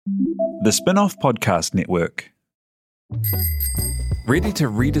The Spin-off Podcast Network. Ready to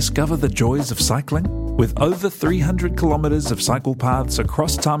rediscover the joys of cycling? With over 300 kilometres of cycle paths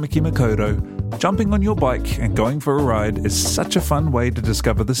across Tāmaki Makaurau, jumping on your bike and going for a ride is such a fun way to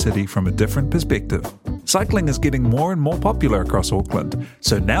discover the city from a different perspective. Cycling is getting more and more popular across Auckland,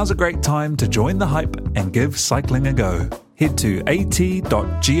 so now's a great time to join the hype and give cycling a go. Head to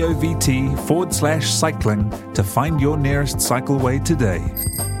at.govt/cycling to find your nearest cycleway today.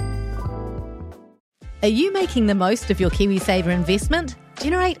 Are you making the most of your KiwiSaver investment?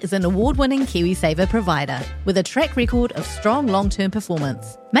 Generate is an award-winning KiwiSaver provider with a track record of strong long-term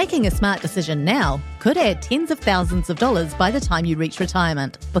performance. Making a smart decision now could add tens of thousands of dollars by the time you reach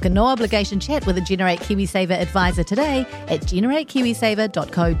retirement. Book a no-obligation chat with a Generate KiwiSaver advisor today at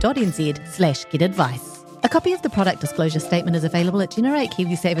generatekiwisaver.co.nz/get-advice. A copy of the product disclosure statement is available at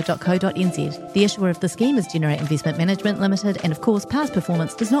generatekiwisaver.co.nz. The issuer of the scheme is Generate Investment Management Limited, and of course, past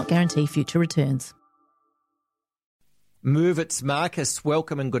performance does not guarantee future returns. Merv, it's Marcus.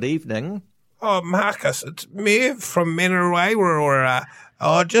 Welcome and good evening. Oh, Marcus, it's Merv from Mervmania.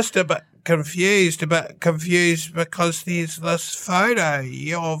 Just a bit confused because there's this photo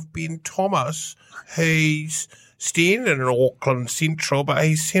of Ben Thomas. He's standing in Auckland Central, but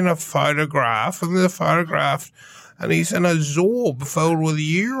he's sent a photograph, and and he's in a Zorb filled with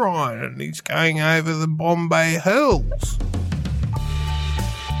urine, and he's going over the Bombay Hills.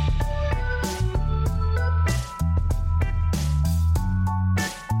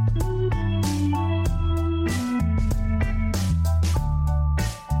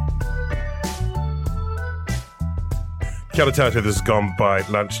 Kia ora tātou, this has gone by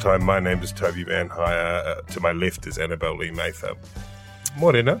lunchtime. My name is Toby Van Hire. To my left is Annabelle Lee Mather.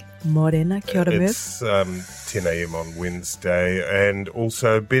 Morena. Morena, kia ora, Merv. It's 10 a.m. on Wednesday, and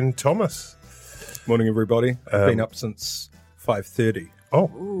also Ben Thomas. Morning, everybody. I've been up since 5:30.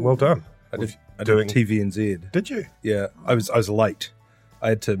 Oh, well done. I did TVNZ. Did you? Yeah, I was late. I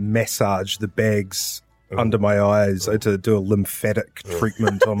had to massage the bags under my eyes. I had to do a lymphatic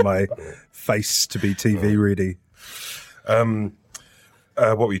treatment on my face to be TV ready.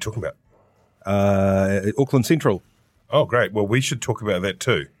 What were you talking about? Auckland Central. Oh, great. Well, we should talk about that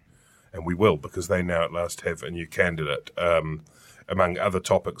too. And we will, because they now at last have a new candidate. Among other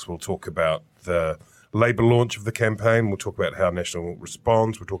topics, we'll talk about the Labour launch of the campaign. We'll talk about how National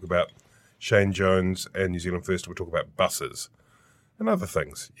responds. We'll talk about Shane Jones and New Zealand First. We'll talk about buses and other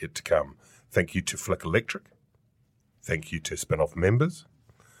things yet to come. Thank you to Flick Electric. Thank you to Spin-off members.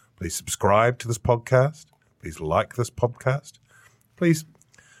 Please subscribe to this podcast. Please like this podcast. Please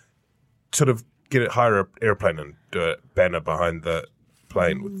sort of hire an airplane and do a banner behind the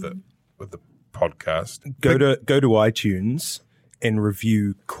plane with the podcast. Go to iTunes and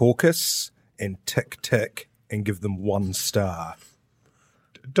review Caucus and Tick Tick and give them 1 star.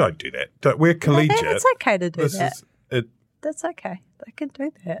 Don't do that. We're collegiate. It's okay to do that. That's okay. They can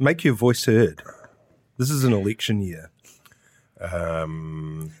do that. Make your voice heard. This is an election year.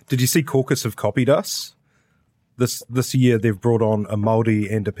 Did you see Caucus have copied us? This year they've brought on a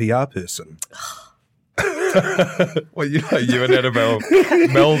Māori and a PR person. Well, you and Annabelle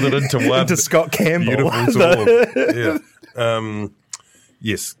melded into one. Into Scott Campbell. Beautiful sort. Yeah.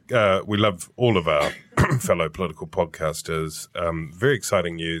 Yes, we love all of our fellow political podcasters. Very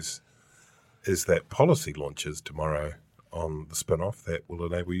exciting news is that policy launches tomorrow on the spin-off that will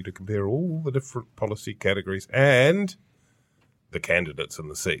enable you to compare all the different policy categories and the candidates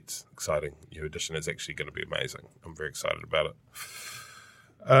and the seats. Exciting new edition. Is actually going to be amazing. I'm very excited about it.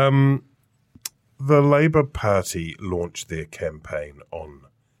 The Labour Party launched their campaign on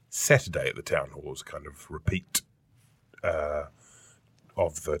Saturday at the Town Hall as a kind of repeat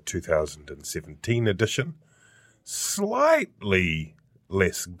of the 2017 edition. Slightly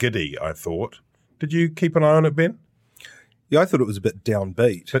less giddy, I thought. Did you keep an eye on it, Ben? Yeah, I thought it was a bit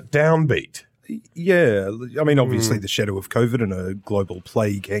downbeat. But downbeat? Yeah, I mean, obviously the shadow of COVID and a global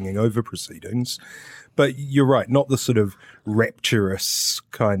plague hanging over proceedings. But you're right, not the sort of rapturous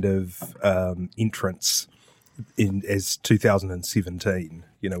kind of entrance as 2017,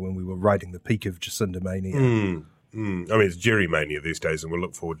 when we were riding the peak of Jacinda Mania. I mean, it's Jerry Mania these days, and we'll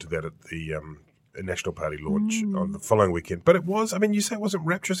look forward to that at the National Party launch on the following weekend. But it was, I mean, you say it wasn't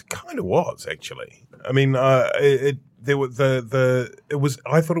rapturous. It kind of was, actually. I mean, I thought it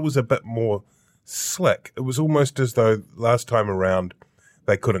was a bit more slick. It was almost as though last time around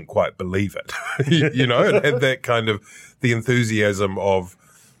they couldn't quite believe it. It had that kind of the enthusiasm of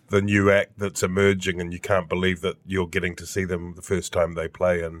the new act that's emerging, and you can't believe that you're getting to see them the first time they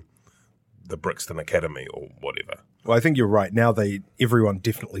play in the Brixton Academy or whatever. Well, I think you're right. Now everyone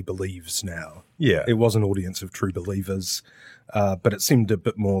definitely believes now. Yeah. It was an audience of true believers, but it seemed a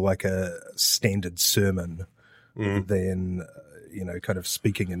bit more like a standard sermon than, kind of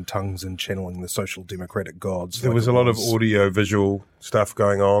speaking in tongues and channeling the social democratic gods. There was a lot of audio-visual stuff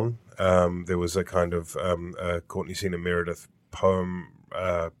going on. There was a kind of Courtney Sena Meredith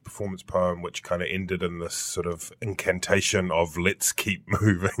performance poem, which kind of ended in this sort of incantation of "Let's keep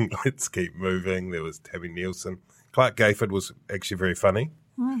moving, let's keep moving." There was Tammy Nielsen. Clark Gayford was actually very funny.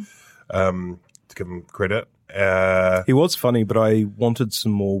 To give him credit, he was funny, but I wanted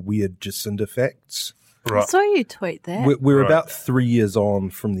some more weird Jacinda facts. Right. I saw you tweet that. We're about 3 years on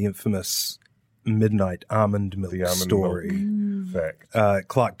from the infamous midnight almond milk story. Fact.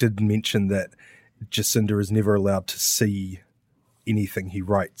 Clark did mention that Jacinda is never allowed to see anything he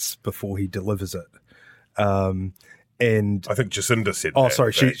writes before he delivers it. And I think Jacinda said that. Oh,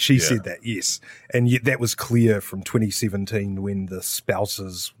 sorry, she said that, yes. And yet that was clear from 2017 when the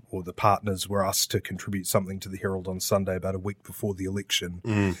spouses or the partners were asked to contribute something to the Herald on Sunday about a week before the election.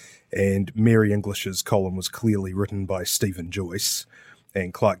 And Mary English's column was clearly written by Stephen Joyce,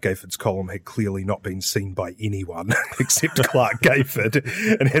 and Clark Gayford's column had clearly not been seen by anyone except Clark Gayford,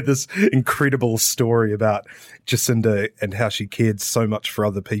 and had this incredible story about Jacinda and how she cared so much for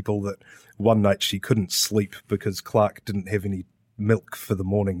other people that one night she couldn't sleep because Clark didn't have any milk for the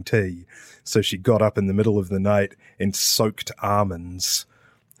morning tea. So she got up in the middle of the night and soaked almonds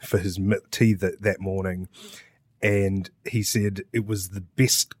for his tea that morning. And he said, it was the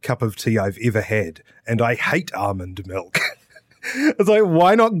best cup of tea I've ever had, and I hate almond milk. It's like,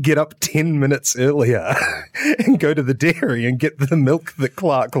 why not get up 10 minutes earlier and go to the dairy and get the milk that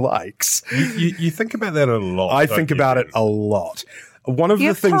Clark likes? You think about that a lot. I think about it a lot. One of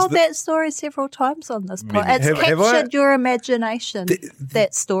You've the things told that story several times on this podcast. It's have captured your imagination,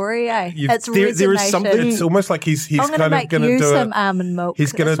 that story, eh? It's resonated. There is something. It's almost like he's kind of going to do some almond milk.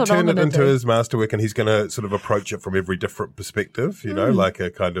 He's going to turn it into his masterwork, and he's going to sort of approach it from every different perspective. Like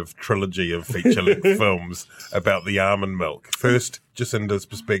a kind of trilogy of feature-length films about the almond milk. First, Jacinda's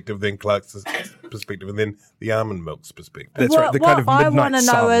perspective, then Clark's perspective, and then the almond milk's perspective. That's right. The kind of what I want to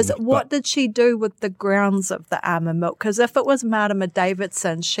know is, what did she do with the grounds of the almond milk? Because if it was Martima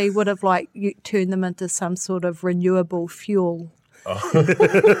Davidson, she would have turned them into some sort of renewable fuel.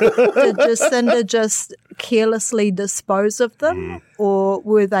 Did Jacinda just carelessly dispose of them, or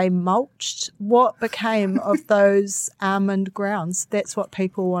were they mulched? What became of those almond grounds? That's what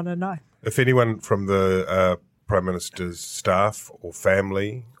people want to know. If anyone from the Prime Minister's staff or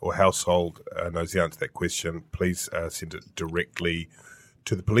family or household knows the answer to that question, please send it directly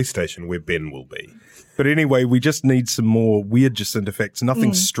to the police station where Ben will be. But anyway, we just need some more weird Jacinda facts.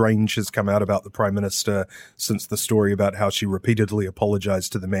 Nothing strange has come out about the Prime Minister since the story about how she repeatedly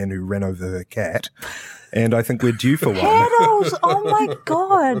apologised to the man who ran over her cat. And I think we're due for one. Paddles! Oh my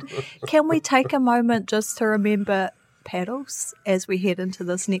God. Can we take a moment just to remember Paddles as we head into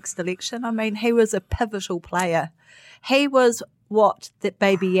this next election? I mean, he was a pivotal player. He was what that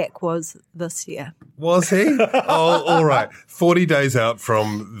Baby Yak was this year. Was he? Oh, all right. 40 days out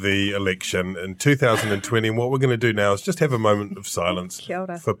from the election in 2020. And what we're going to do now is just have a moment of silence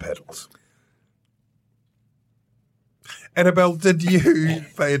for Paddles. Annabelle, did you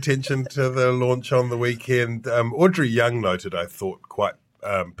pay attention to the launch on the weekend? Audrey Young noted, I thought, quite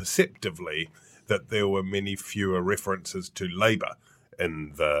perceptively, that there were many fewer references to Labour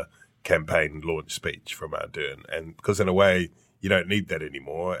in the campaign launch speech from Ardern. And because in a way, you don't need that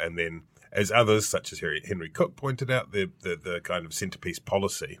anymore. And then, as others, such as Henry Cook, pointed out, the kind of centrepiece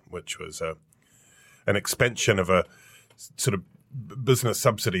policy, which was an expansion of a sort of business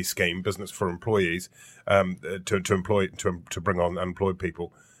subsidy scheme, business for employees, to bring on unemployed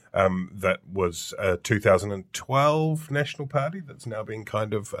people. That was a 2012 National Party that's now been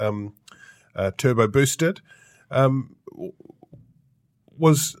kind of turbo boosted.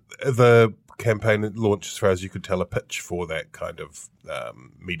 Was the campaign launch, as far as you could tell, a pitch for that kind of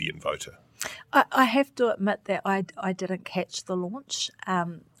median voter? I have to admit that I didn't catch the launch.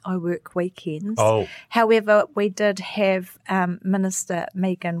 I work weekends. Oh. However, we did have Minister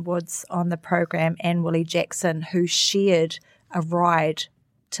Megan Woods on the program and Willie Jackson, who shared a ride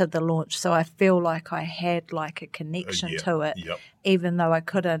to the launch. So I feel like I had like a connection to it, even though I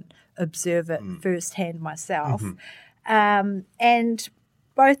couldn't observe it firsthand myself. And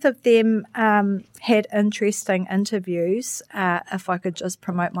both of them had interesting interviews. If I could just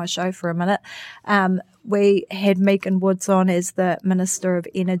promote my show for a minute. We had Megan Woods on as the Minister of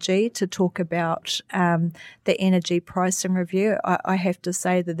Energy to talk about the energy pricing review. I have to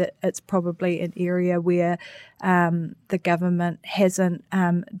say that it's probably an area where the government hasn't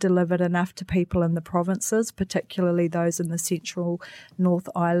delivered enough to people in the provinces, particularly those in the central North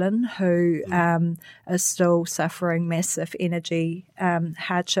Island who are still suffering massive energy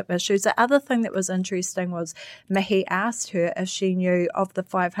hardship issues. The other thing that was interesting was Mihi asked her if she knew of the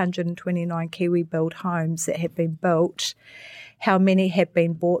 529 Kiwi-built homes that had been built, how many had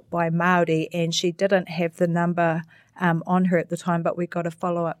been bought by Māori, and she didn't have the number on her at the time, but we got a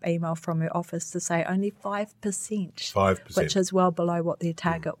follow-up email from her office to say only 5%. 5%. Which is well below what their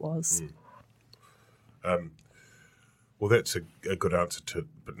target was. Well, that's a good answer to,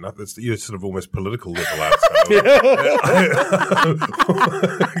 but not, that's your sort of almost political level answer.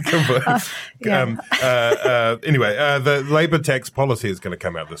 Anyway, the Labour tax policy is going to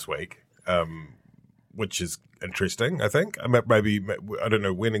come out this week, which is interesting, I think. Maybe I don't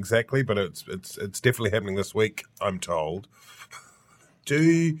know when exactly, but it's definitely happening this week, I'm told.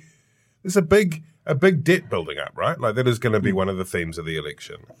 There's a big debt building up, right? Like that is going to be one of the themes of the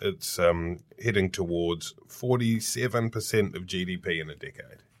election. It's heading towards 47% of GDP in a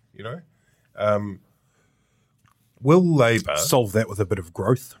decade. You know, will Labour solve that with a bit of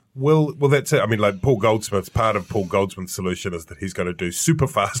growth? Well, that's it. I mean, like Paul Goldsmith's part of Paul Goldsmith's solution is that he's going to do super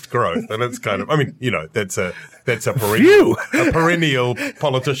fast growth, and it's kind of, I mean, you know, that's a perennial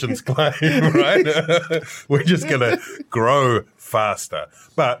politician's claim, right? We're just going to grow faster.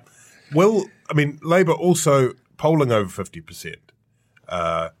 But Labour also polling over 50%,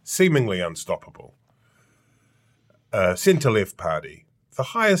 seemingly unstoppable. Centre-left party. The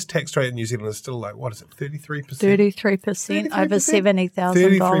highest tax rate in New Zealand is still like, what is it, 33%? 33% over $70,000.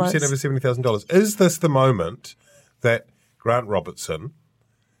 33% over $70,000. Is this the moment that Grant Robertson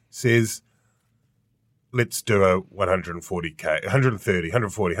says, let's do a 140K, 130,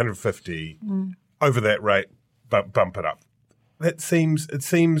 140, 150, over that rate, bump it up? It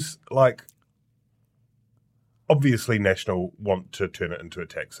seems like obviously National want to turn it into a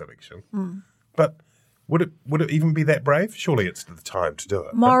tax election. But would it even be that brave? Surely it's the time to do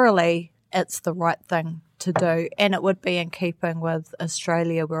it. Morally, it's the right thing to do, and it would be in keeping with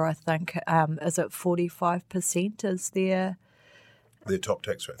Australia, where I think is it 45% is their top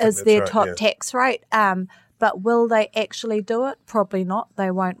tax rate. Tax rate. But will they actually do it? Probably not. They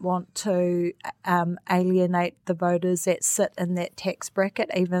won't want to alienate the voters that sit in that tax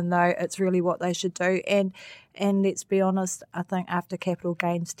bracket, even though it's really what they should do. And let's be honest, I think after capital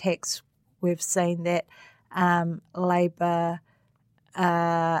gains tax, we've seen that Labour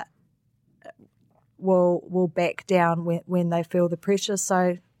will back down when they feel the pressure.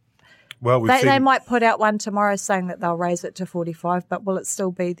 So they might put out one tomorrow saying that they'll raise it to 45, but will it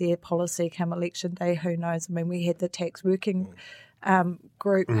still be their policy come election day? Who knows? I mean, we had the tax working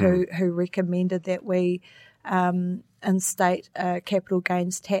group who recommended that we instate capital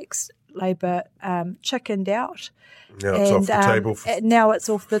gains tax. Labour chickened out. Now it's off the table. Now it's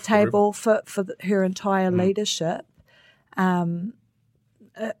off the table for her entire leadership.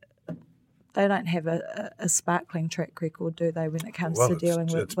 They don't have a sparkling track record, do they, when it comes to dealing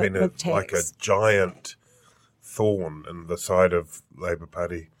with tax? It's been like a giant thorn in the side of Labour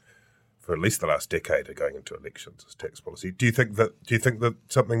Party for at least the last decade of going into elections as tax policy. Do you think that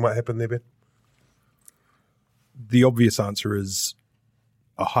something might happen there, Ben? The obvious answer is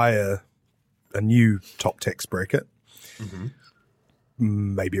a new top tax bracket,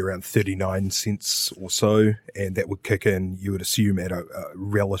 maybe around 39 cents or so, and that would kick in, you would assume, at a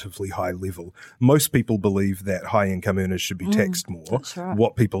relatively high level. Most people believe that high income earners should be taxed more. That's right.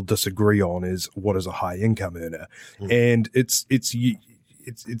 What people disagree on is what is a high income earner, and it's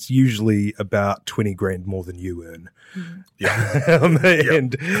usually about 20 grand more than you earn.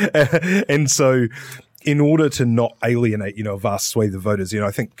 And so, in order to not alienate, a vast swathe of voters, I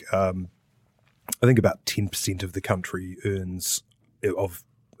think about 10% of the country earns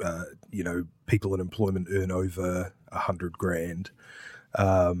people in employment earn over 100 grand.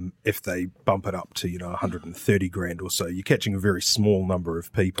 If they bump it up to 130 grand or so, you're catching a very small number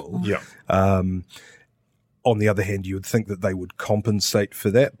of people. On the other hand, you would think that they would compensate for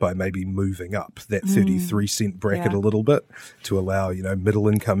that by maybe moving up that 33 cent bracket a little bit to allow, middle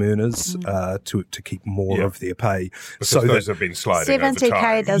income earners to keep more of their pay. Because so those have been sliding 70K over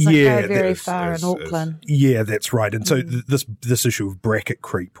time. doesn't go very far in Auckland. Yeah, that's right. And so this issue of bracket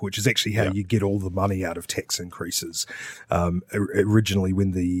creep, which is actually how you get all the money out of tax increases. Originally,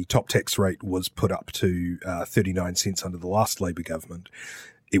 when the top tax rate was put up to 39 cents under the last Labour government,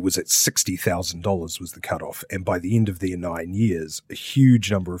 it was at $60,000 was the cutoff. And by the end of their 9 years, a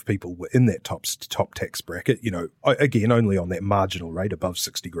huge number of people were in that top tax bracket, again, only on that marginal rate above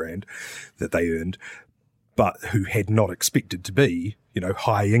 60 grand that they earned. but who had not expected to be,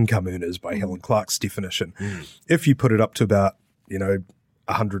 high income earners by Helen Clark's definition. If you put it up to about,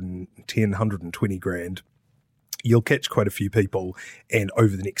 110, 120 grand, you'll catch quite a few people, and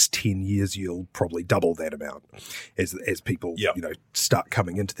over the next 10 years, you'll probably double that amount as people, start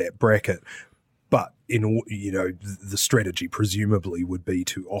coming into that bracket. But the strategy presumably would be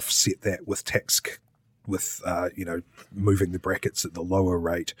to offset that with moving the brackets at the lower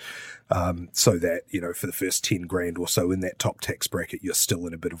rate, so that for the first 10 grand or so in that top tax bracket, you're still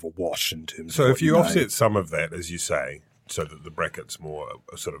in a bit of a wash in terms. So of if you offset some of that, as you say, so that the brackets more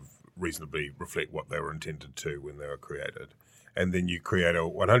sort of reasonably reflect what they were intended to when they were created, and then you create a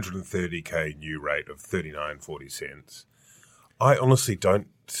 130k new rate of 39.40 cents. I honestly don't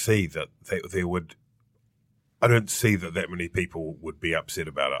see that there would. I don't see that many people would be upset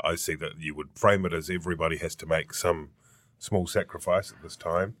about it. I see that you would frame it as everybody has to make some small sacrifice at this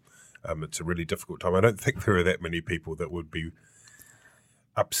time. It's a really difficult time. I don't think there are that many people that would be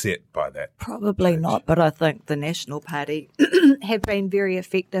upset by that. Probably not, but I think the National Party have been very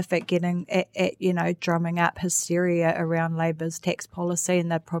effective at getting at drumming up hysteria around Labour's tax policy,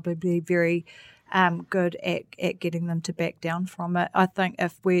 and they're probably very good at getting them to back down from it. I think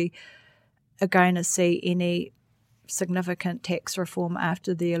if we are going to see any significant tax reform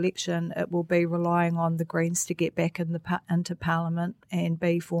after the election, it will be relying on the Greens to get back into Parliament and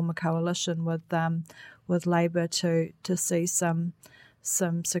form a coalition with Labour to see some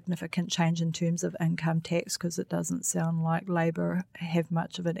significant change in terms of income tax, because it doesn't sound like Labour have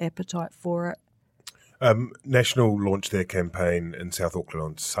much of an appetite for it. National launched their campaign in South Auckland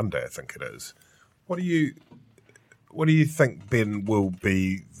on Sunday, I think it is. What do you think, Ben, will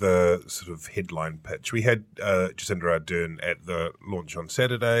be the sort of headline pitch? We had Jacinda Ardern at the launch on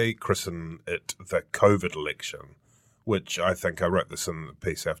Saturday christen it the COVID election, which I think I wrote this in the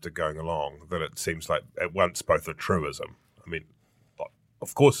piece after going along, that it seems like at once both a truism. I mean,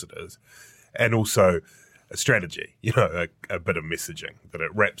 of course it is, and also a strategy, a bit of messaging, that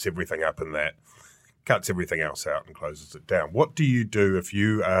it wraps everything up in that, cuts everything else out and closes it down. What do you do if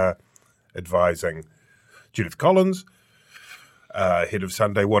you are advising Judith Collins, head of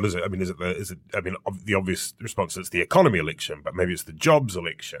Sunday? What is it? I mean, the obvious response is the economy election, but maybe it's the jobs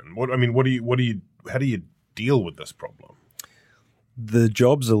election. How do you deal with this problem? The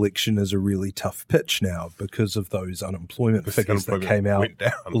jobs election is a really tough pitch now because of those unemployment figures that came out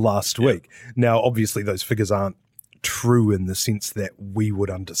last week. Now, obviously, those figures aren't true in the sense that we would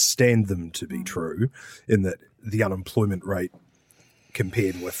understand them to be true, in that the unemployment rate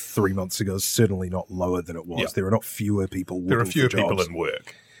compared with 3 months ago is certainly not lower than it was. Yeah. There are not fewer people looking for jobs. There are fewer people in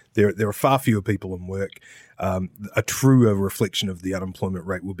work. There are far fewer people in work. A truer reflection of the unemployment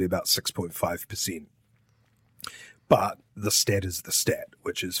rate would be about 6.5%. But the stat is the stat,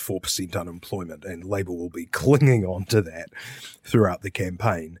 which is 4% unemployment, and Labour will be clinging on to that throughout the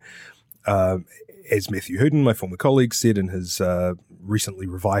campaign. As Matthew Hooden, my former colleague, said in his recently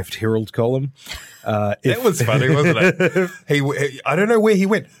revived Herald column. That was funny, wasn't it? I don't know where he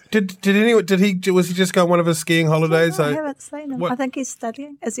went. Was he just go on one of his skiing holidays? I haven't seen him. What? I think he's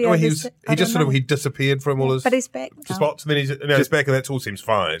studying. Is he? He disappeared from all his. But he's back. Spots, and then he's back, and that all seems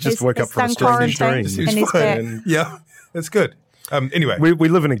fine. Just woke up from a strange dream. He's back. Yeah, that's good. Anyway, we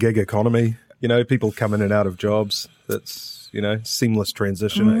live in a gig economy. People come in and out of jobs. That's seamless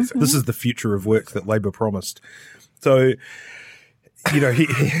transition. Mm-hmm. This is the future of work that Labour promised. So,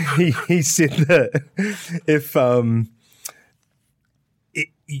 he said that if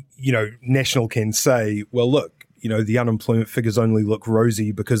National can say, well, look, the unemployment figures only look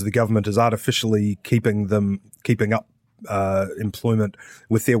rosy because the government is artificially keeping up employment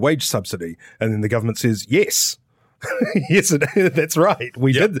with their wage subsidy, and then the government says yes. Yes, that's right.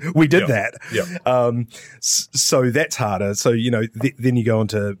 We did that. Yep. So that's harder. So, then you go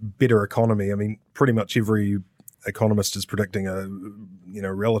into better economy. I mean, pretty much every economist is predicting a,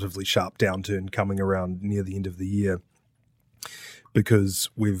 relatively sharp downturn coming around near the end of the year, because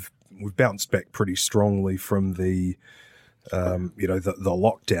we've bounced back pretty strongly from the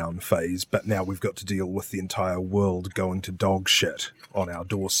lockdown phase, but now we've got to deal with the entire world going to dog shit on our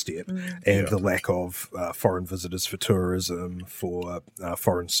doorstep, and the lack of foreign visitors for tourism, for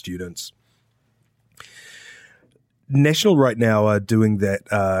foreign students. National right now are doing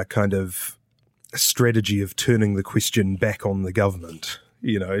that kind of strategy of turning the question back on the government.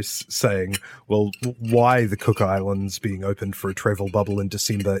 Saying, well, why the Cook Islands being opened for a travel bubble in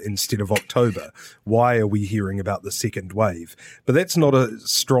December instead of October? Why are we hearing about the second wave? But that's not a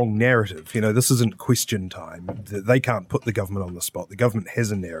strong narrative. This isn't question time. They can't put the government on the spot. The government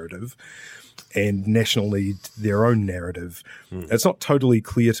has a narrative, and National need their own narrative. It's not totally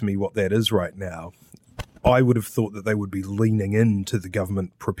clear to me what that is right now. I would have thought that they would be leaning into the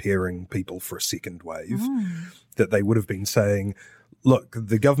government preparing people for a second wave, that they would have been saying, look,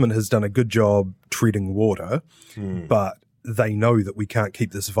 the government has done a good job treading water, but they know that we can't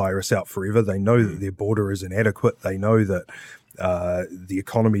keep this virus out forever. They know that their border is inadequate. They know that the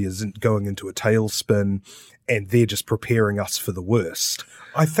economy isn't going into a tailspin, and they're just preparing us for the worst.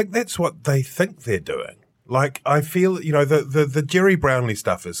 I think that's what they think they're doing. Like, I feel, the Jerry Brownlee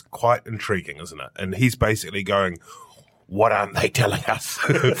stuff is quite intriguing, isn't it? And he's basically going, what aren't they telling us?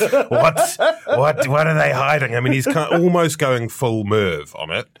 What are they hiding? I mean, he's almost going full Merv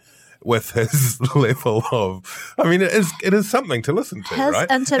on it with his level of, I mean, it is something to listen to, his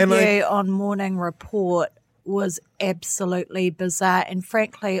right? His interview on Morning Report was absolutely bizarre. And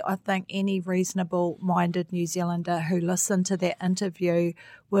frankly, I think any reasonable-minded New Zealander who listened to that interview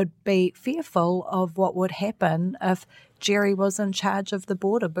would be fearful of what would happen if Jerry was in charge of the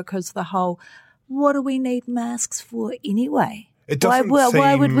border, because the whole, what do we need masks for anyway? It doesn't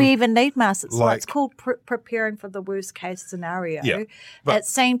why would we even need masks? It's called preparing for the worst-case scenario. Yeah, it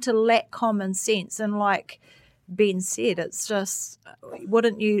seemed to lack common sense. And like Ben said, it's just,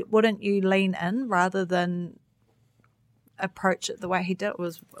 wouldn't you lean in rather than approach it the way he did? It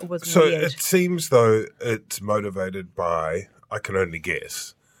was so weird. It seems though it's motivated by, I can only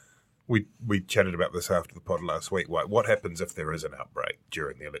guess. We chatted about this after the pod last week. What happens if there is an outbreak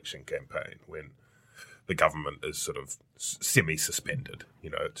during the election campaign when the government is sort of semi-suspended?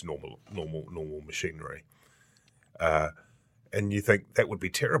 It's normal machinery. And you think that would be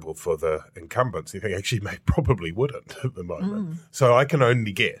terrible for the incumbents. You think actually probably wouldn't at the moment. So I can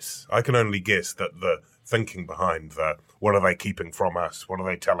only guess. that the thinking behind what are they keeping from us? What are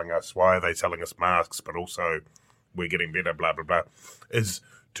they telling us? Why are they telling us masks? But also we're getting better, blah, blah, blah, is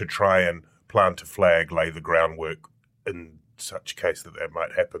to try and plant a flag, lay the groundwork in such case that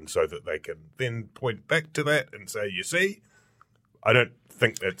might happen, so that they can then point back to that and say, you see, I don't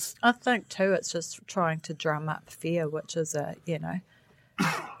think that's... I think too it's just trying to drum up fear, which is a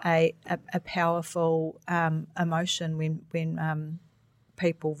powerful emotion when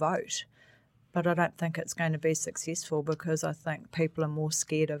people vote. But I don't think it's going to be successful, because I think people are more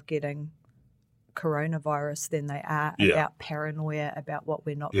scared of getting coronavirus than they are about paranoia about what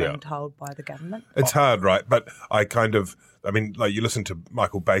we're not being told by the government. It's hard, right? But you listen to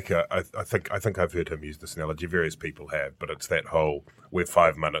Michael Baker. I think I've heard him use this analogy. Various people have, but it's that whole, we're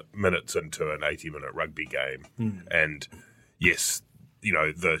 5 minutes into an 80-minute rugby game, and yes,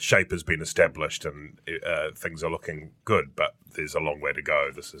 the shape has been established and things are looking good, but there's a long way to go.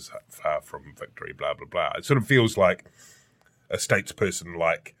 This is far from victory, blah, blah, blah. It sort of feels like a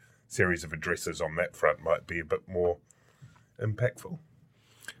statesperson-like series of addresses on that front might be a bit more impactful.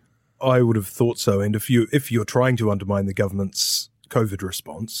 I would have thought so. And if you're trying to undermine the government's COVID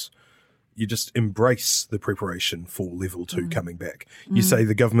response, you just embrace the preparation for level 2 coming back. You say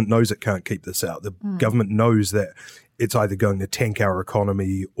the government knows it can't keep this out. The government knows that it's either going to tank our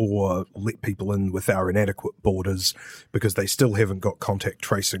economy or let people in with our inadequate borders, because they still haven't got contact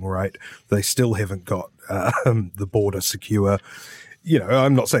tracing right. They still haven't got the border secure.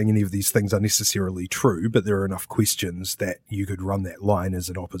 I'm not saying any of these things are necessarily true, but there are enough questions that you could run that line as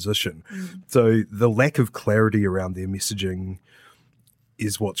an opposition. So the lack of clarity around their messaging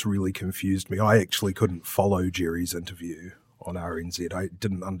is what's really confused me. I actually couldn't follow Jerry's interview on RNZ. I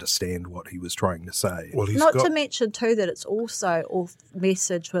didn't understand what he was trying to say. Well, to mention too that it's also all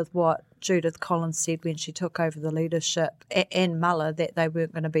message with what Judith Collins said when she took over the leadership, and Muller, that they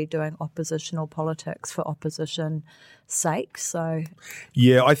weren't going to be doing oppositional politics for opposition sake. So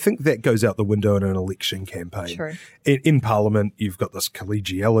yeah, I think that goes out the window in an election campaign. True. In Parliament, you've got this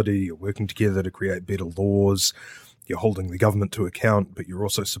collegiality, you're working together to create better laws, you're holding the government to account, but you're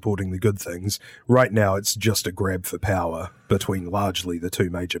also supporting the good things. Right now, it's just a grab for power between largely the two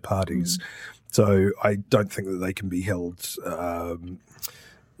major parties. So I don't think that they can be held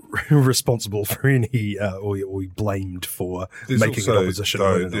responsible for any or blamed for making an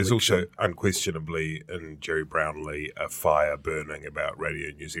opposition. There's also unquestionably in Jerry Brownlee a fire burning about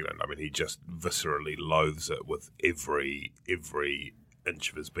Radio New Zealand. I mean, he just viscerally loathes it with every inch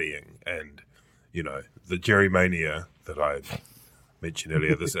of his being. And the Mervmania that I mentioned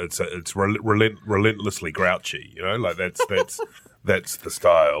earlier, it's relentlessly grouchy. That's the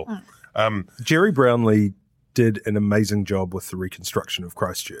style. Jerry Brownlee did an amazing job with the reconstruction of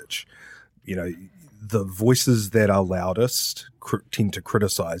Christchurch. The voices that are loudest tend to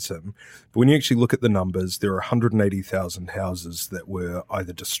criticise him. But when you actually look at the numbers, there are 180,000 houses that were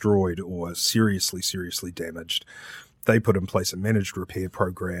either destroyed or seriously, seriously damaged. they put in place a managed repair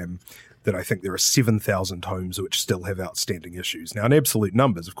program that I think there are 7,000 homes which still have outstanding issues. Now, in absolute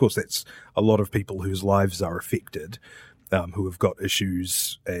numbers, of course, that's a lot of people whose lives are affected, who have got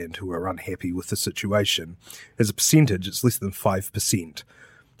issues and who are unhappy with the situation. As a percentage, it's less than 5%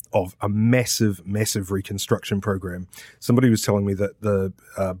 of a massive, massive reconstruction program. Somebody was telling me that the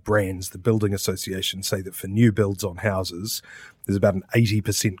brands, the building associations, say that for new builds on houses, there's about an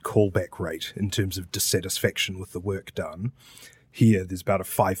 80% callback rate in terms of dissatisfaction with the work done. Here, there's about a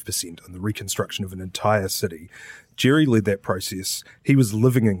 5% on the reconstruction of an entire city. Jerry led that process. He was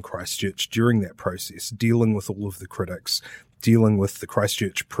living in Christchurch during that process, dealing with all of the critics, dealing with the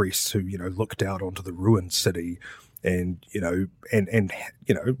Christchurch press who, looked out onto the ruined city and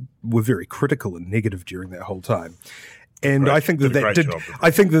were very critical and negative during that whole time. And I think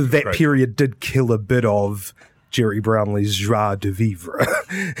that period did kill a bit of Jerry Brownlee's joie de vivre,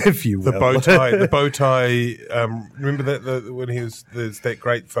 if you will. The bow tie. Remember that when there's that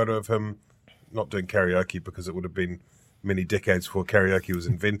great photo of him not doing karaoke because it would have been many decades before karaoke was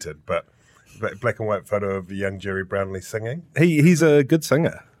invented, but black and white photo of the young Jerry Brownlee singing. He's a good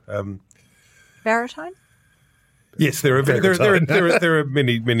singer. Baritone? Yes, there are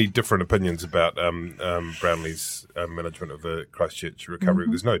many different opinions about Brownlee's management of the Christchurch recovery.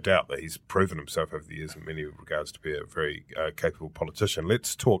 There's no doubt that he's proven himself over the years in many regards to be a very capable politician.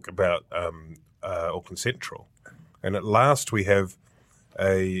 Let's talk about Auckland Central. And at last we have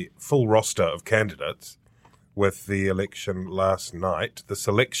a full roster of candidates with the selection last night,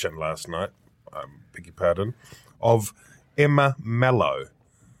 beg your pardon, of Emma Mallow,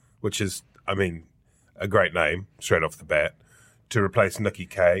 which is, a great name straight off the bat, to replace Nikki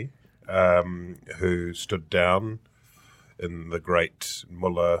Kay, who stood down in the great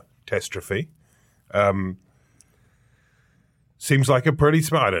Muller catastrophe. Seems like a pretty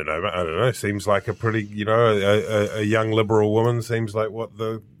smart. I don't know. Seems like a pretty, a young Liberal woman. Seems like what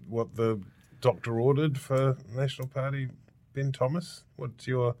the doctor ordered for National Party. Ben Thomas, what's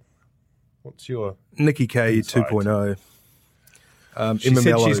your Nikki Kay insight? 2.0. She Emma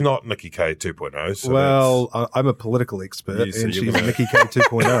said Mallow, she's not Nikki Kay 2.0. So well, I'm a political expert, Yes, so and you're she's gonna- Nikki Kay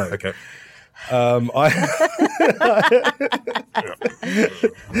 2.0. Okay.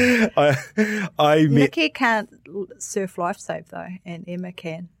 I met. Nikki can't surf lifesave though, and Emma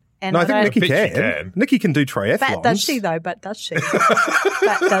can. And No, I think don't- Nikki bet she can. can. Nikki can do triathlons. But does she though? But does she?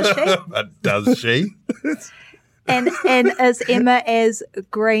 Does she? And is Emma as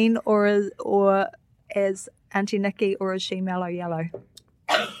green or as Auntie Nikki, or is she mellow yellow?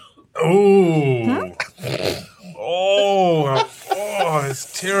 Ooh. Oh,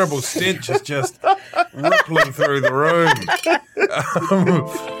 this terrible stench is just rippling through the room.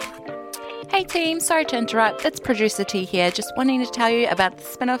 Hey team, sorry to interrupt. It's producer T here, just wanting to tell you about the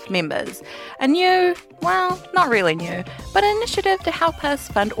Spin-Off Members. A new, well, not really new, but an initiative to help us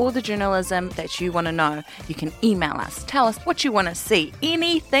fund all the journalism that you want to know. You can email us, tell us what you want to see,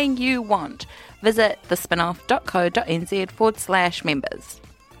 anything you want. Visit thespinoff.co.nz/members.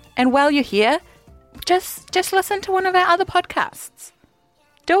 And while you're here, just listen to one of our other podcasts.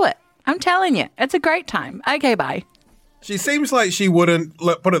 Do it. I'm telling you, it's a great time. Okay, bye. She seems like she wouldn't,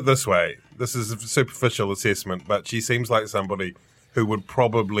 put it this way, this is a superficial assessment, but she seems like somebody who would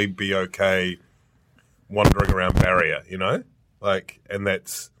probably be okay wandering around Barrier, and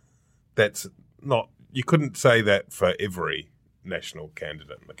that's not, you couldn't say that for every national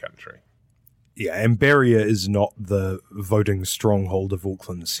candidate in the country. Yeah, and Barrier is not the voting stronghold of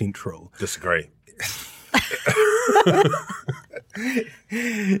Auckland Central. Disagree.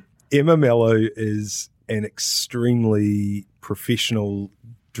 Emma Mallow is an extremely professional,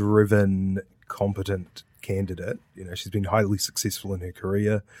 driven, competent candidate. She's been highly successful in her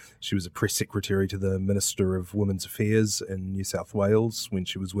career. She was a press secretary to the Minister of Women's Affairs in New South Wales when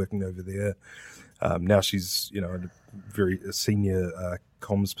she was working over there. Now she's, in a very senior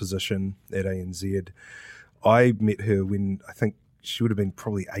comms position at ANZ. I met her when I think she would have been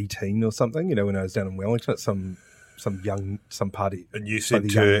probably 18 or something, when I was down in Wellington at some party. And you by said the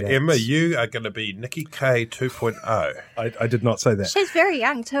to young her, lads. Emma, you are going to be Nikki Kay 2.0. I did not say that. She's very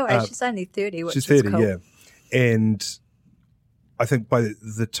young too. She's only 30, which She's is 30, cool. yeah. And I think by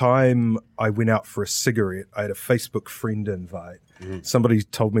the time I went out for a cigarette, I had a Facebook friend invite. Somebody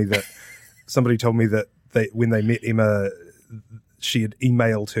told me that when they met Emma, she had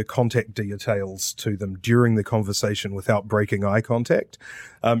emailed her contact details to them during the conversation without breaking eye contact.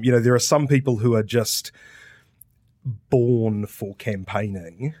 There are some people who are just born for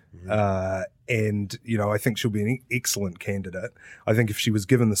campaigning. And, I think she'll be an excellent candidate. I think if she was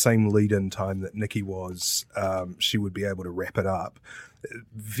given the same lead-in time that Nikki was, she would be able to wrap it up.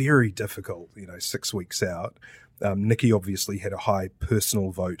 Very difficult, 6 weeks out. Nikki obviously had a high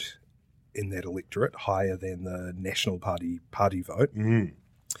personal vote in that electorate, higher than the National Party vote.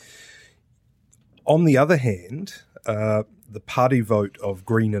 On the other hand, the party vote of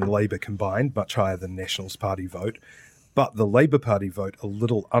Green and Labour combined, much higher than Nationals Party vote, but the Labour Party vote a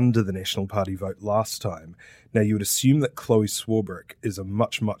little under the National Party vote last time. Now, you would assume that Chloe Swarbrick is a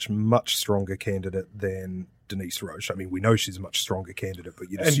much, much, much stronger candidate than Denise Roche. I mean, we know she's a much stronger candidate,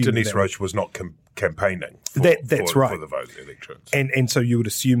 but you'd assume Denise Roche was not campaigning for the vote electorates. And so you would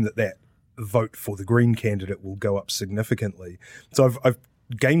assume that vote for the Green candidate will go up significantly. So I've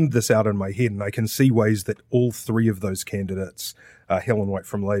gamed this out in my head, and I can see ways that all three of those candidates, Helen White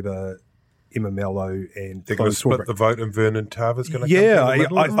from Labour, Emma Mello, and they're going to split the vote, and Vernon Tava's going to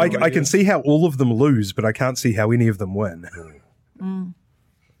come I can see how all of them lose, but I can't see how any of them win.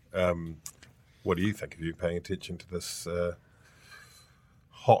 What do you think? Are you paying attention to this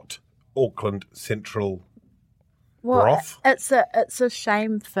hot Auckland Central broth? It's a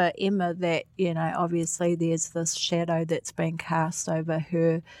shame for Emma that, obviously there's this shadow that's been cast over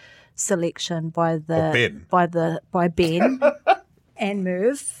her selection by Ben and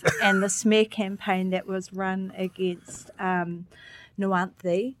Merv, and the smear campaign that was run against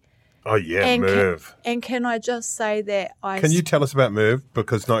Nuanthi. Oh, yeah, Merv. Can I just say that Can you tell us about Merv?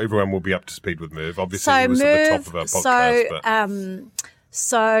 Because not everyone will be up to speed with Merv. Obviously, he was at the top of our podcast.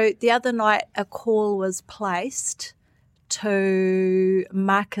 So the other night, a call was placed to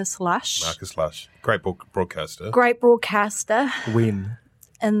Marcus Lush. Great broadcaster. When?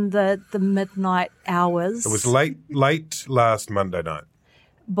 In the midnight hours. It was late last Monday night.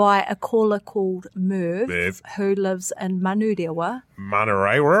 By a caller called Merv, who lives in Manurewa,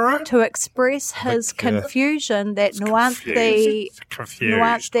 to express his confusion that Nuanthi,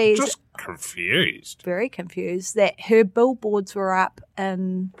 just confused, very confused, that her billboards were up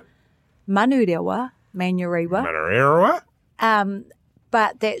in Manurewa,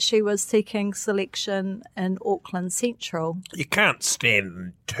 but that she was seeking selection in Auckland Central. You can't stand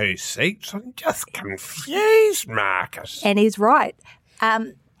in two seats. I'm just confused, Marcus. And he's right.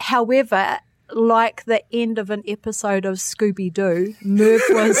 However, like the end of an episode of Scooby-Doo,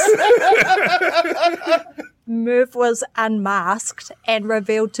 Merv was unmasked and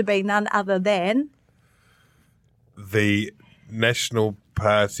revealed to be none other than the National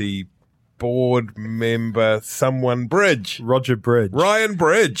Party board member, Roger Bridge. Ryan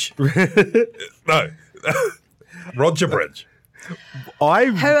Bridge. No, Roger Bridge.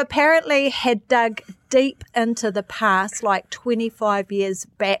 Who apparently had dug deep into the past, like 25 years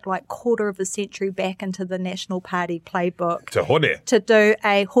back, like quarter of a century back into the National Party playbook. To do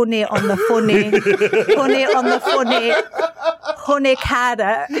a hone on the Hone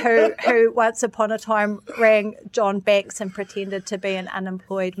Carter, who once upon a time rang John Banks and pretended to be an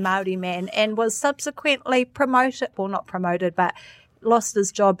unemployed Māori man and was subsequently not promoted, but lost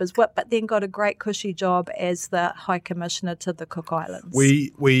his job as whip, but then got a great cushy job as the High Commissioner to the Cook Islands.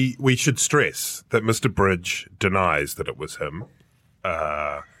 We should stress that Mr. Bridge denies that it was him.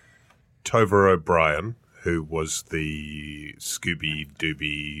 Tova O'Brien, who was the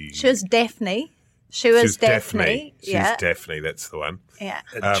Scooby-Dooby... She was Daphne. She was Daphne. She's Daphne, that's the one. Yeah.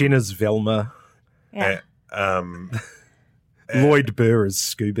 Jenna's Velma. Yeah. Lloyd Burr is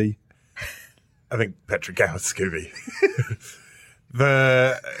Scooby. I think Patrick Gow is Scooby.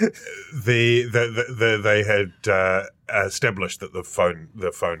 They had established that the phone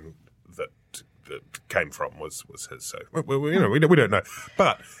that came from was his. So we don't know,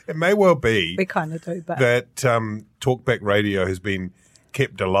 but it may well be. We kind of do, but that talkback radio has been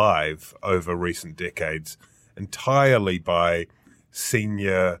kept alive over recent decades entirely by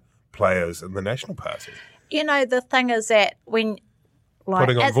senior players in the National Party. The thing is that when.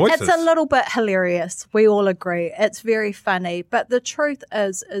 It's a little bit hilarious. We all agree. It's very funny. But the truth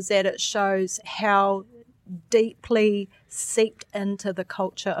is that it shows how deeply seeped into the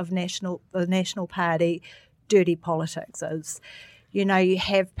culture of the National Party dirty politics is. You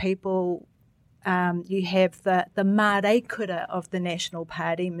have people, you have the Mārekura of the National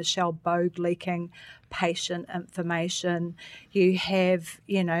Party, Michelle Bogue, leaking patient information. You have,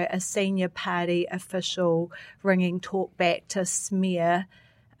 a senior party official ringing talkback to smear,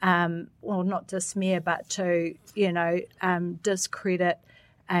 not to smear, but to, discredit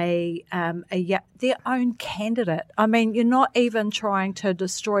their own candidate. I mean, you're not even trying to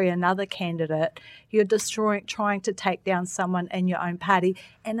destroy another candidate. You're trying to take down someone in your own party,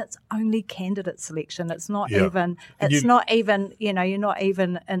 and it's only candidate selection. It's not even. You're not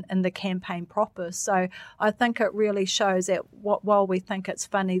even in the campaign proper. So I think it really shows that while we think it's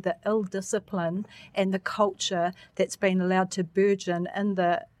funny, the ill discipline and the culture that's been allowed to burgeon in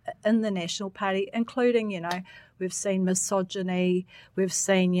the National Party, including, We've seen misogyny. We've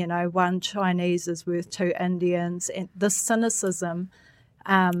seen, one Chinese is worth two Indians. And the cynicism.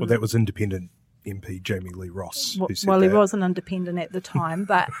 Well, that was independent MP Jamie Lee Ross who said Well, he that. wasn't independent at the time,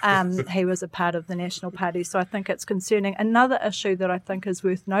 but he was a part of the National Party, so I think it's concerning. Another issue that I think is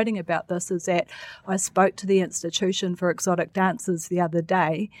worth noting about this is that I spoke to the Institution for Exotic Dancers the other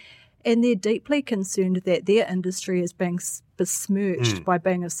day, and they're deeply concerned that their industry is being besmirched by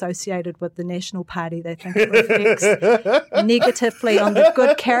being associated with the National Party. They think it reflects negatively on the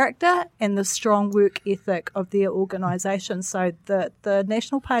good character and the strong work ethic of their organisation. So the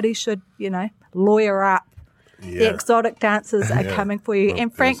National Party should, lawyer up. The exotic dancers are coming for you.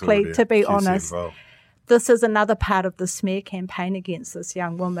 And frankly, to be honest, this is another part of the smear campaign against this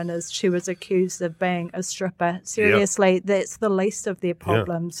young woman, is she was accused of being a stripper. Seriously, that's the least of their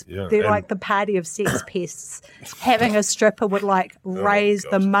problems. They're like the party of sex pests. Having a stripper would raise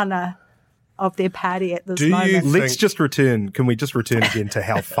the mana of their party at this moment. Let's just return. Can we just return again to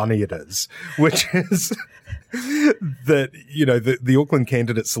how funny it is, which is that, the Auckland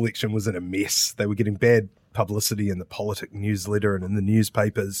candidate selection was in a mess. They were getting bad publicity in the Politic newsletter and in the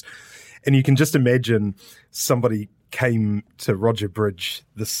newspapers. And you can just imagine somebody came to Roger Bridge,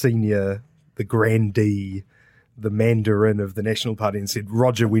 the senior, the grandee, the mandarin of the National Party, and said,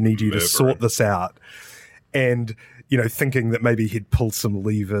 "Roger, we need you to sort this out." And, thinking that maybe he'd pull some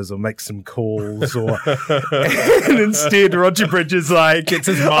levers or make some calls, and instead Roger Bridge is like, "It's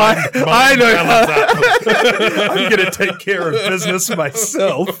his mind. I know how I'm going to take care of business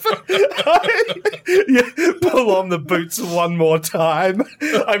myself. Pull on the boots one more time.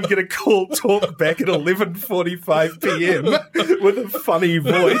 I'm going to call talk back at 11:45 p.m. with a funny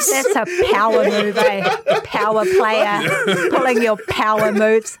voice." That's a power move, Power player, pulling your power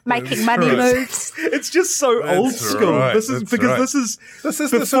moves, making money moves. It's just so old school. Right, this is because this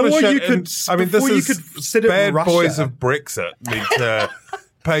is the sort of shit. You could sit bad in Russia. boys of Brexit need to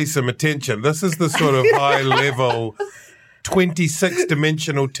pay some attention. This is the sort of high level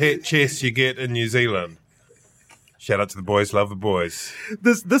 26-dimensional chess you get in New Zealand. Shout out to the boys, love the boys.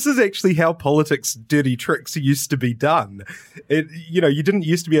 This is actually how politics' dirty tricks used to be done. You didn't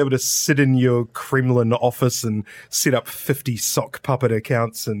used to be able to sit in your Kremlin office and set up 50 sock puppet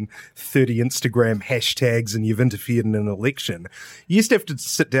accounts and 30 Instagram hashtags and you've interfered in an election. You used to have to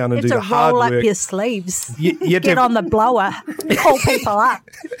sit down and do the hard work. Roll up your sleeves. You had Get on the blower. Call people up.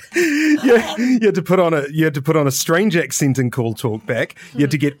 You had to put on a strange accent and call talk back. You had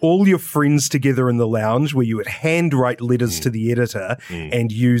to get all your friends together in the lounge where you would handwrite letters to the editor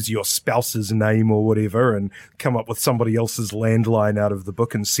and use your spouse's name or whatever and come up with somebody else's landline out of the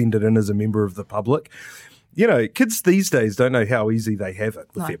book and send it in as a member of the public. Kids these days don't know how easy they have it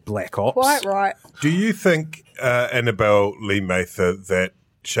with their black ops. Quite right. Do you think, Annabelle Lee Mather, that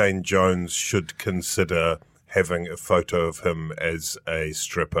Shane Jones should consider having a photo of him as a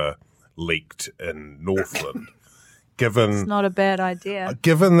stripper leaked in Northland? It's not a bad idea.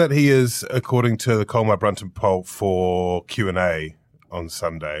 Given that he is, according to the Colmar Brunton poll for Q&A on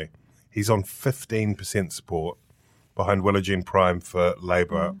Sunday, he's on 15% support behind Willie Prime for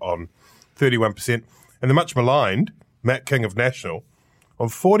Labour on 31%. And the much maligned Matt King of National on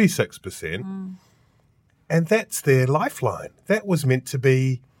 46%. And that's their lifeline. That was meant to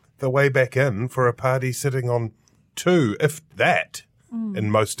be the way back in for a party sitting on 2, if that,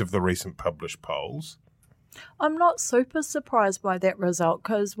 in most of the recent published polls. I'm not super surprised by that result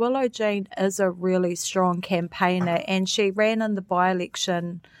because Willow Jean is a really strong campaigner and she ran in the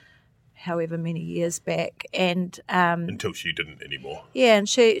by-election however many years back and until she didn't anymore. Yeah, and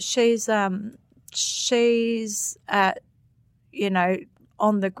she's on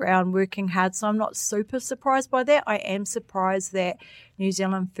the ground working hard, so I'm not super surprised by that. I am surprised that New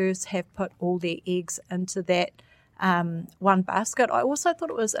Zealand First have put all their eggs into that one basket. I also thought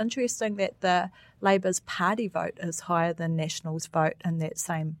it was interesting that the Labour's party vote is higher than National's vote in that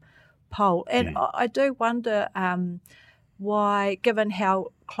same poll. And I do wonder why, given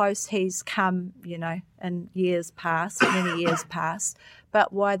how close he's come, in years past, many years past,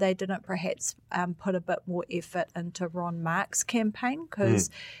 but why they didn't perhaps put a bit more effort into Ron Mark's campaign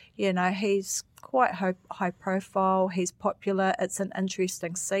because, he's quite high profile, he's popular, it's an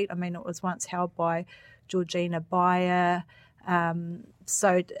interesting seat. I mean, it was once held by Georgina Bayer.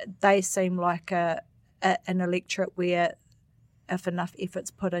 So they seem like an electorate where if enough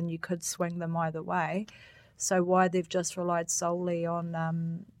effort's put in, you could swing them either way. So why they've just relied solely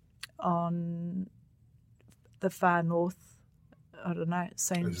on the far north, I don't know, it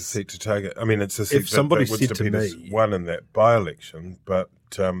seems... It's a seat to target. I mean, it's a seat if somebody that said to me... won in that by-election, but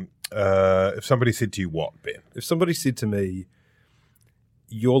if somebody said to you what, Ben? If somebody said to me,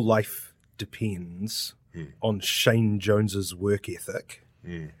 your life depends on Shane Jones's work ethic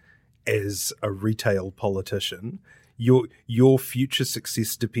as a retail politician. Your future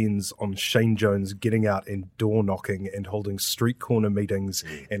success depends on Shane Jones getting out and door knocking and holding street corner meetings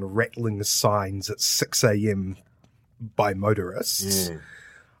and rattling signs at 6 a.m. by motorists.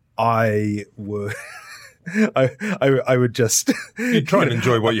 I would just You'd try and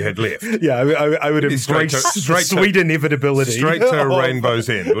enjoy what you had left. Yeah, I would embrace the sweet inevitability. Straight to Rainbow's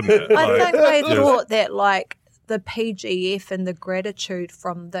End, wouldn't it? I think they thought that like the PGF and the gratitude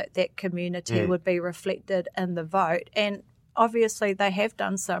from that community would be reflected in the vote. And obviously they have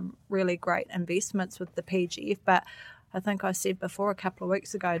done some really great investments with the PGF, but I think I said before a couple of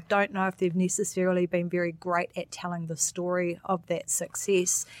weeks ago, I don't know if they've necessarily been very great at telling the story of that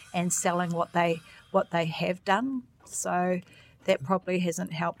success and selling what they have done. So that probably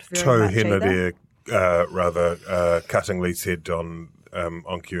hasn't helped very much either. rather cuttingly said on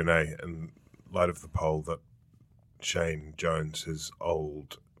Q&A in light of the poll that Shane Jones, his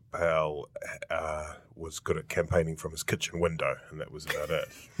old pal, was good at campaigning from his kitchen window, and that was about it.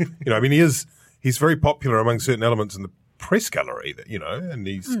 He's very popular among certain elements in the press gallery, and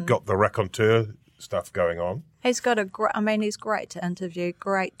he's got the raconteur stuff going on. He's got he's great to interview,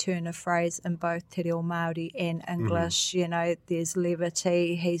 great turn of phrase in both Te Reo Māori and English. There's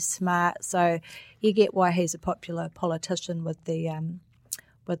levity, he's smart, so you get why he's a popular politician with the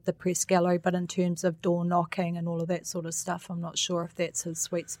press gallery. But in terms of door knocking and all of that sort of stuff, I'm not sure if that's his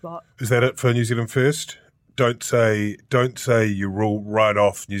sweet spot. Is that it for New Zealand First? Don't say you rule right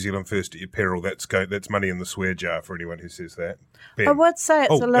off New Zealand First at your peril. That's money in the swear jar for anyone who says that. Ben. I would say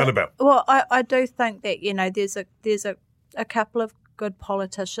it's a little. Annabelle. Well, I do think that there's a couple of good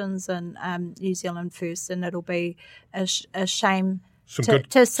politicians in New Zealand First, and it'll be a shame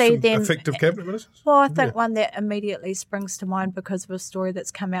to see them effective cabinet ministers. Well, I think one that immediately springs to mind because of a story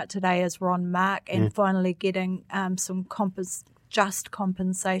that's come out today is Ron Mark and finally getting some just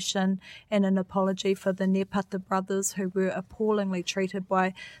compensation and an apology for the Nepata brothers who were appallingly treated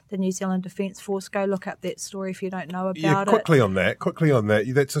by the New Zealand Defence Force. Go look up that story if you don't know about it. Quickly on that.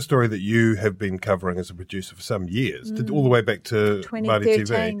 That's a story that you have been covering as a producer for some years, all the way back to 2013, Māori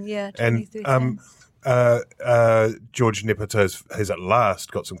TV. Yeah, 2013. And George Nepata has at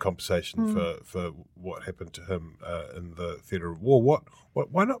last got some compensation for what happened to him in the theatre of war.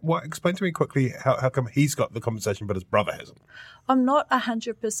 Why not? Explain to me quickly how come he's got the compensation but his brother hasn't? I'm not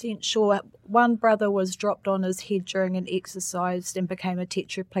 100% sure. One brother was dropped on his head during an exercise and became a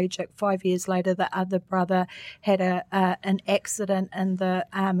tetraplegic. 5 years later, the other brother had an accident in the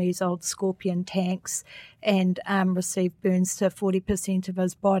Army's old Scorpion tanks and received burns to 40% of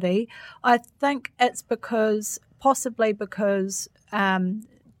his body. I think it's possibly because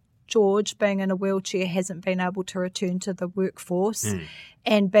George, being in a wheelchair, hasn't been able to return to the workforce,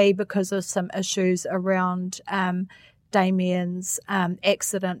 and B, because of some issues around Damien's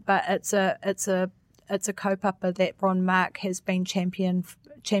accident. But it's a kaupapa that Ron Mark has been championing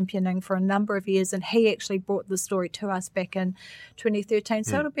for a number of years, and he actually brought the story to us back in 2013.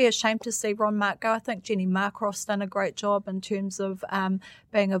 So it'll be a shame to see Ron Mark go. I think Jenny Markroft's done a great job in terms of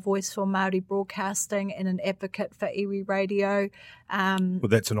being a voice for Māori broadcasting and an advocate for iwi radio. Well,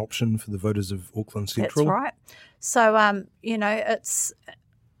 that's an option for the voters of Auckland Central. That's right. So, it's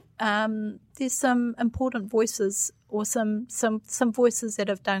there's some important voices or some voices that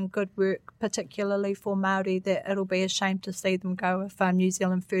have done good work, particularly for Māori, that it'll be a shame to see them go if New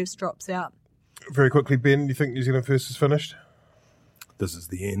Zealand First drops out. Very quickly, Ben, you think New Zealand First is finished? This is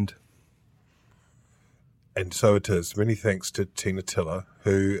the end. And so it is. Many thanks to Tina Tiller,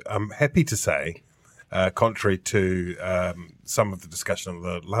 who I'm happy to say, contrary to some of the discussion on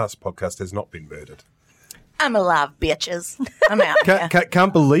the last podcast, has not been murdered. I'm alive, bitches. I'm out.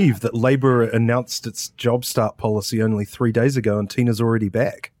 Can't believe that Labour announced its job start policy only 3 days ago and Tina's already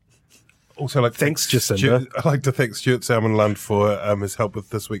back. Also, thanks, Jacinda. I'd like to thank Stuart Salmon-Lund for his help with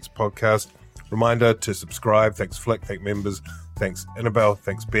this week's podcast. Reminder to subscribe. Thanks, Flick. Thanks, members. Thanks, Annabelle.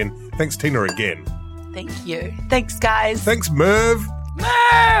 Thanks, Ben. Thanks, Tina, again. Thank you. Thanks, guys. Thanks, Merv.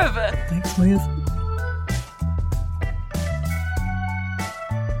 Thanks, Merv.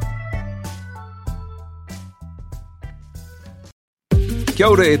 Kia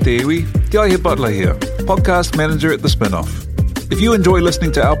ora e te iwi, Te Aihe Butler here, podcast manager at The Spinoff. If you enjoy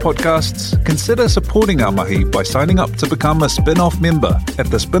listening to our podcasts, consider supporting our mahi by signing up to become a Spinoff member at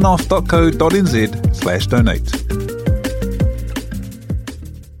thespinoff.co.nz/donate.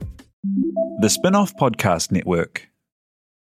 The Spinoff Podcast Network.